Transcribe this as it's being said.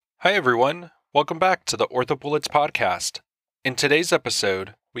Hi everyone, welcome back to the OrthoBullets podcast. In today's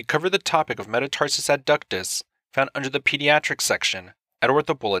episode, we cover the topic of Metatarsus adductus found under the Pediatrics section at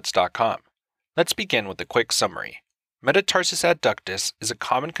orthobullets.com. Let's begin with a quick summary. Metatarsus adductus is a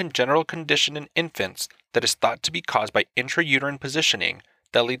common congenital condition in infants that is thought to be caused by intrauterine positioning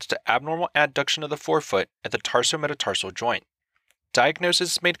that leads to abnormal adduction of the forefoot at the tarsometatarsal joint.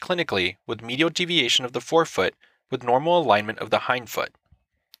 Diagnosis is made clinically with medial deviation of the forefoot with normal alignment of the hindfoot.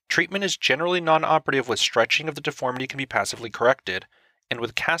 Treatment is generally non-operative with stretching if the deformity can be passively corrected, and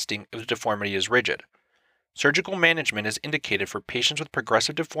with casting if the deformity is rigid. Surgical management is indicated for patients with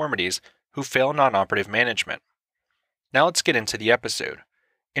progressive deformities who fail non-operative management. Now let's get into the episode.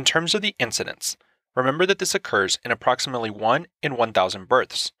 In terms of the incidence, remember that this occurs in approximately 1 in 1,000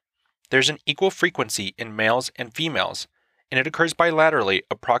 births. There's an equal frequency in males and females, and it occurs bilaterally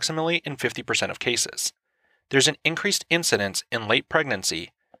approximately in 50% of cases. There's an increased incidence in late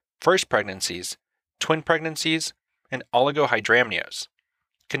pregnancy, first pregnancies, twin pregnancies, and oligohydramnios.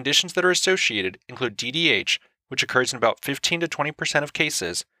 Conditions that are associated include DDH, which occurs in about 15 to 20% of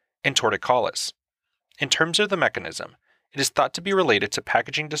cases, and torticollis. In terms of the mechanism, it is thought to be related to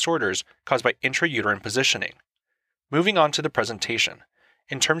packaging disorders caused by intrauterine positioning. Moving on to the presentation.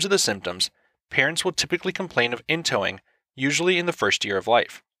 In terms of the symptoms, parents will typically complain of in-toeing, usually in the first year of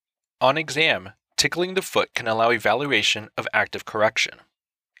life. On exam, tickling the foot can allow evaluation of active correction.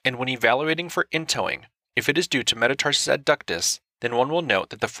 And when evaluating for in-toeing, if it is due to metatarsus adductus, then one will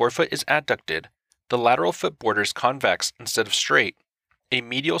note that the forefoot is adducted, the lateral foot border is convex instead of straight, a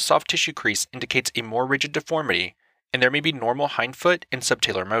medial soft tissue crease indicates a more rigid deformity, and there may be normal hindfoot and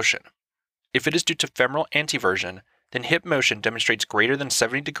subtalar motion. If it is due to femoral anteversion, then hip motion demonstrates greater than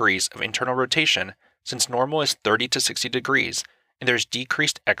 70 degrees of internal rotation, since normal is 30 to 60 degrees, and there is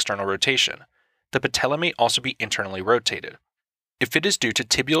decreased external rotation. The patella may also be internally rotated. If it is due to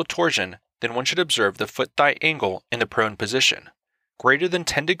tibial torsion, then one should observe the foot-thigh angle in the prone position. Greater than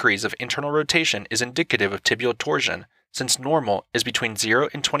 10 degrees of internal rotation is indicative of tibial torsion, since normal is between 0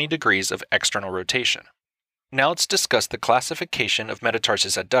 and 20 degrees of external rotation. Now let's discuss the classification of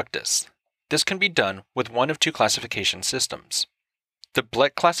metatarsus adductus. This can be done with one of two classification systems. The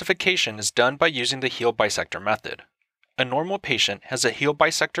Blech classification is done by using the heel bisector method. A normal patient has a heel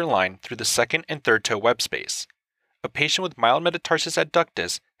bisector line through the second and third toe web space. A patient with mild metatarsus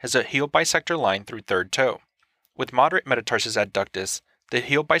adductus has a heel bisector line through third toe. With moderate metatarsus adductus, the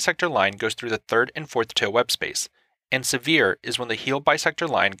heel bisector line goes through the third and fourth toe web space, and severe is when the heel bisector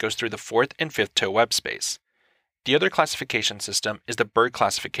line goes through the fourth and fifth toe web space. The other classification system is the Berg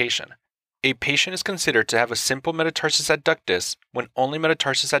classification. A patient is considered to have a simple metatarsus adductus when only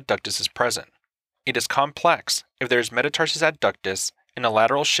metatarsus adductus is present. It is complex if there is metatarsus adductus and a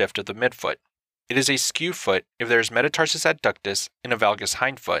lateral shift of the midfoot. It is a skew foot if there is metatarsus adductus and a valgus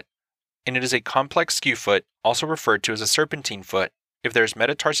hindfoot, and it is a complex skew foot, also referred to as a serpentine foot, if there is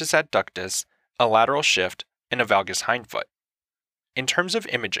metatarsus adductus, a lateral shift, and a valgus hindfoot. In terms of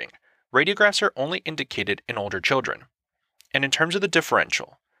imaging, radiographs are only indicated in older children. And in terms of the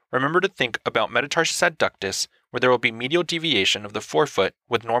differential, remember to think about metatarsus adductus, where there will be medial deviation of the forefoot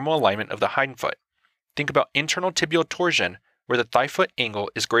with normal alignment of the hindfoot. Think about internal tibial torsion, where the thigh foot angle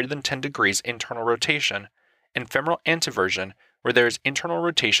is greater than 10 degrees internal rotation, and femoral anteversion, where there is internal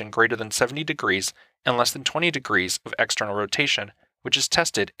rotation greater than 70 degrees and less than 20 degrees of external rotation, which is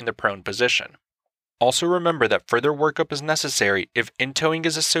tested in the prone position. Also remember that further workup is necessary if in-toeing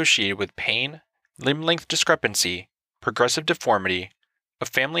is associated with pain, limb length discrepancy, progressive deformity, a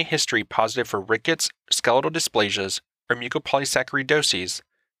family history positive for rickets, skeletal dysplasias, or mucopolysaccharidoses,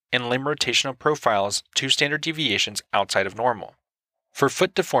 and limb rotational profiles 2 standard deviations outside of normal. For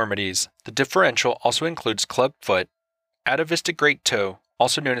foot deformities, the differential also includes club foot, atavistic great toe,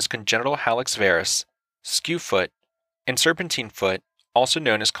 also known as congenital hallux varus, skew foot, and serpentine foot, also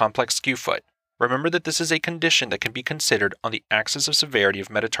known as complex skew foot. Remember that this is a condition that can be considered on the axis of severity of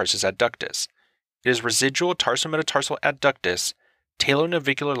metatarsus adductus. It is residual tarsometatarsal adductus,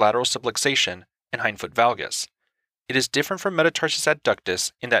 talonavicular lateral subluxation, and hindfoot valgus. It is different from metatarsus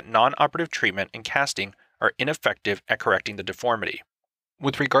adductus in that non-operative treatment and casting are ineffective at correcting the deformity.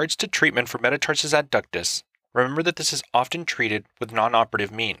 With regards to treatment for metatarsus adductus, remember that this is often treated with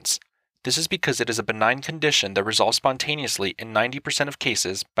non-operative means. This is because it is a benign condition that resolves spontaneously in 90% of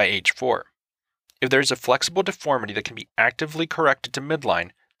cases by age 4. If there is a flexible deformity that can be actively corrected to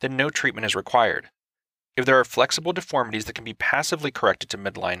midline, then no treatment is required. If there are flexible deformities that can be passively corrected to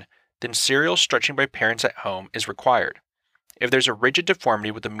midline, then serial stretching by parents at home is required. If there's a rigid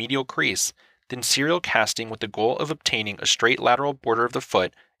deformity with a medial crease, then serial casting with the goal of obtaining a straight lateral border of the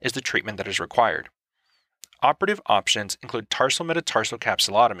foot is the treatment that is required. Operative options include tarsal metatarsal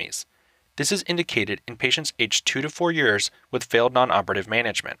capsulotomies. This is indicated in patients aged 2 to 4 years with failed non-operative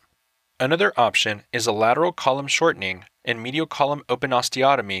management. Another option is a lateral column shortening and medial column open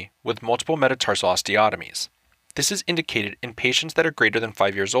osteotomy with multiple metatarsal osteotomies. This is indicated in patients that are greater than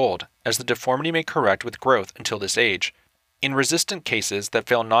 5 years old, as the deformity may correct with growth until this age. In resistant cases that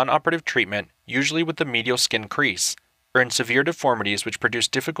fail non-operative treatment, usually with the medial skin crease, or in severe deformities which produce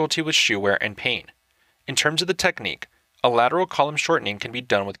difficulty with shoe wear and pain. In terms of the technique, a lateral column shortening can be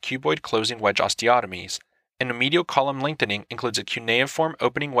done with cuboid closing wedge osteotomies, and a medial column lengthening includes a cuneiform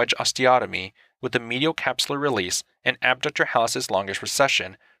opening wedge osteotomy with a medial capsular release and abductor hallucis longus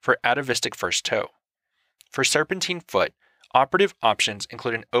recession for atavistic first toe. For serpentine foot, operative options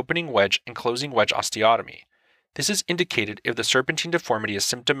include an opening wedge and closing wedge osteotomy. This is indicated if the serpentine deformity is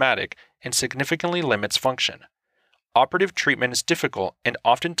symptomatic and significantly limits function. Operative treatment is difficult and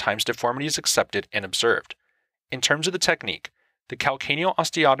oftentimes deformity is accepted and observed. In terms of the technique, the calcaneal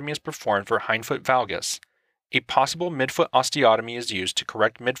osteotomy is performed for hindfoot valgus. A possible midfoot osteotomy is used to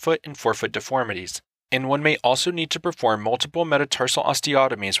correct midfoot and forefoot deformities, and one may also need to perform multiple metatarsal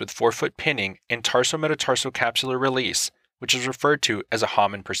osteotomies with forefoot pinning and tarsometatarsal capsular release, which is referred to as a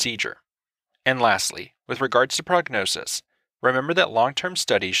Hamann procedure. And lastly, with regards to prognosis, remember that long-term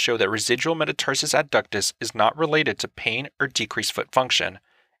studies show that residual metatarsus adductus is not related to pain or decreased foot function,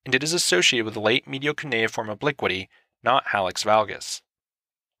 and it is associated with late medial cuneiform obliquity, not hallux valgus.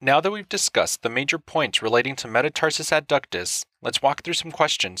 Now that we've discussed the major points relating to metatarsus adductus, let's walk through some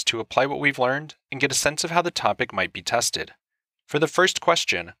questions to apply what we've learned and get a sense of how the topic might be tested. For the first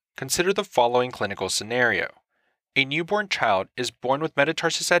question, consider the following clinical scenario. A newborn child is born with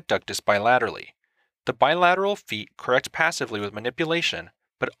metatarsus adductus bilaterally. The bilateral feet correct passively with manipulation,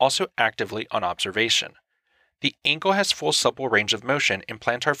 but also actively on observation. The ankle has full supple range of motion in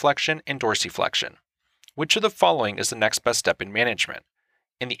plantar flexion and dorsiflexion. Which of the following is the next best step in management?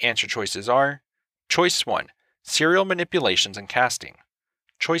 And the answer choices are: Choice 1, serial manipulations and casting.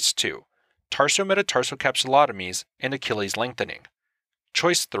 Choice 2, tarsometatarsal capsulotomies and Achilles lengthening.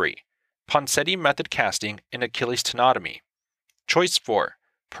 Choice 3, Ponseti method casting and Achilles tenotomy. Choice 4,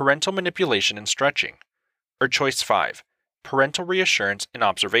 parental manipulation and stretching. Or choice 5, parental reassurance and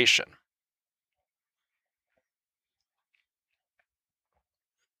observation.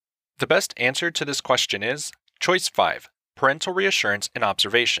 The best answer to this question is choice 5, parental reassurance and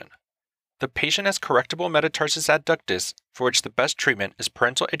observation. The patient has correctable metatarsus adductus, for which the best treatment is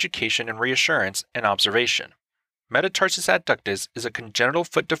parental education and reassurance and observation. Metatarsus adductus is a congenital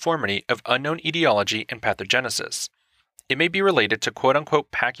foot deformity of unknown etiology and pathogenesis. It may be related to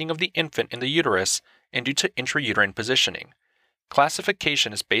quote-unquote packing of the infant in the uterus and due to intrauterine positioning.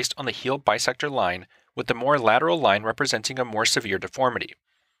 Classification is based on the heel bisector line, with the more lateral line representing a more severe deformity.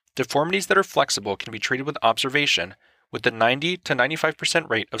 Deformities that are flexible can be treated with observation, with the 90 to 95%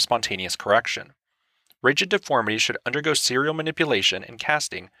 rate of spontaneous correction. Rigid deformities should undergo serial manipulation and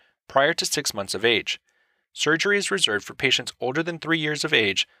casting prior to 6 months of age. Surgery is reserved for patients older than 3 years of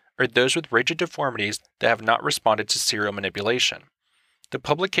age or those with rigid deformities that have not responded to serial manipulation. The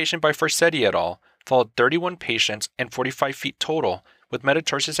publication by Forsetti et al. Followed 31 patients and 45 feet total with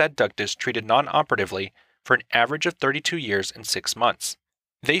metatarsus adductus treated non-operatively for an average of 32 years and 6 months.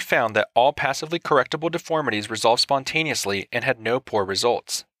 They found that all passively correctable deformities resolved spontaneously and had no poor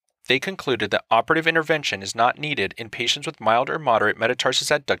results. They concluded that operative intervention is not needed in patients with mild or moderate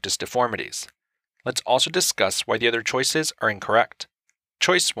metatarsus adductus deformities. Let's also discuss why the other choices are incorrect.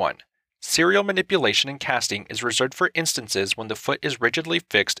 Choice 1. Serial manipulation and casting is reserved for instances when the foot is rigidly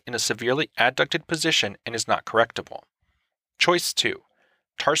fixed in a severely adducted position and is not correctable. Choice 2.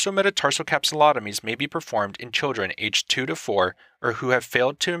 Tarsometatarsal capsulotomies may be performed in children aged 2 to 4 or who have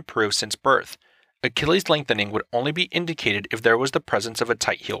failed to improve since birth. Achilles lengthening would only be indicated if there was the presence of a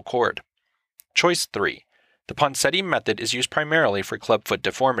tight heel cord. Choice 3. The Ponseti method is used primarily for clubfoot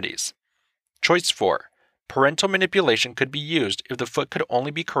deformities. Choice 4. Parental manipulation could be used if the foot could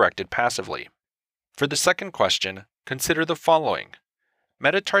only be corrected passively. For the second question, consider the following.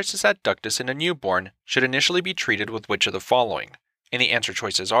 Metatarsus adductus in a newborn should initially be treated with which of the following? And the answer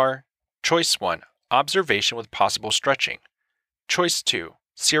choices are: Choice 1, observation with possible stretching. Choice 2,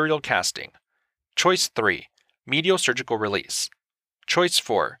 serial casting. Choice 3, medial surgical release. Choice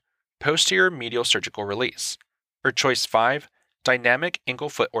 4, posterior medial surgical release. Or choice 5, dynamic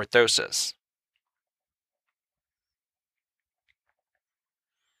ankle-foot orthosis.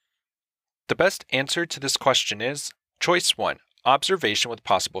 The best answer to this question is choice 1, observation with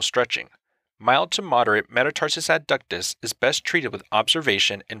possible stretching. Mild to moderate metatarsus adductus is best treated with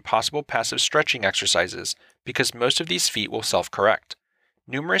observation and possible passive stretching exercises because most of these feet will self-correct.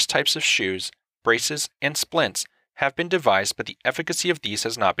 Numerous types of shoes, braces, and splints have been devised, but the efficacy of these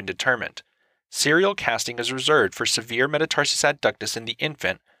has not been determined. Serial casting is reserved for severe metatarsus adductus in the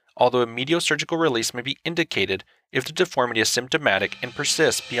infant, although a medial surgical release may be indicated if the deformity is symptomatic and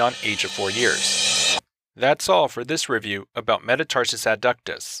persists beyond age of 4 years. That's all for this review about metatarsus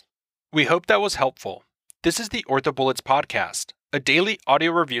adductus. We hope that was helpful. This is the OrthoBullets podcast, a daily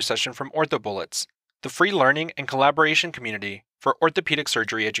audio review session from OrthoBullets, the free learning and collaboration community for orthopedic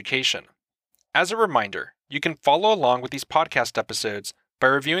surgery education. As a reminder, you can follow along with these podcast episodes by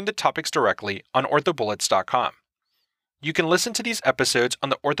reviewing the topics directly on orthobullets.com. You can listen to these episodes on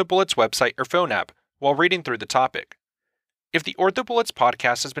the OrthoBullets website or phone app while reading through the topic. If the OrthoBullets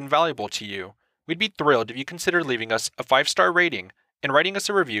podcast has been valuable to you, we'd be thrilled if you consider leaving us a 5-star rating and writing us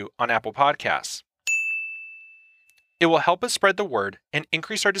a review on Apple Podcasts. It will help us spread the word and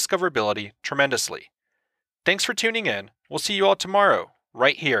increase our discoverability tremendously. Thanks for tuning in. We'll see you all tomorrow,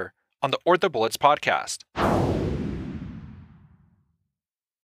 right here on the OrthoBullets podcast.